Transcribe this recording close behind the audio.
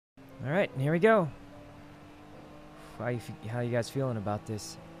All right, here we go. How you guys feeling about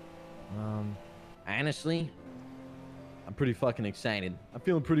this? Honestly, I'm pretty fucking excited. I'm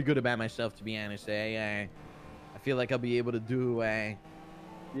feeling pretty good about myself, to be honest. I feel like I'll be able to do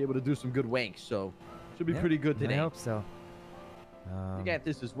some good wanks, so should be Yeah, pretty good today. I hope so. You got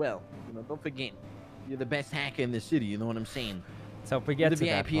this as well. You know, don't forget, you're the best hacker in the city. You know what I'm saying? Let's hope we You're get the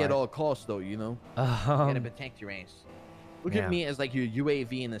to that VIP at part. all costs, though. You know, you gotta protect your ass. Look yeah. at me as like your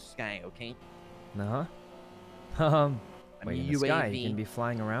UAV in the sky, okay? Uh-huh. I'm Wait, in your the sky, UAV. you can be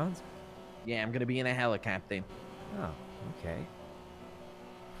flying around? Yeah, I'm gonna be in a helicopter. Oh, okay.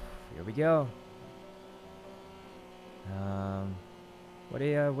 Here we go. What do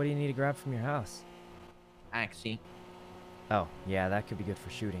you need to grab from your house? Oxy. Oh, yeah, that could be good for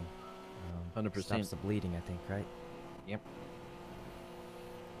shooting. 100%. Stops the bleeding, I think, right? Yep.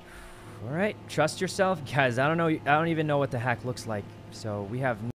 All right, trust yourself, guys. I don't even know what the hack looks like, so we have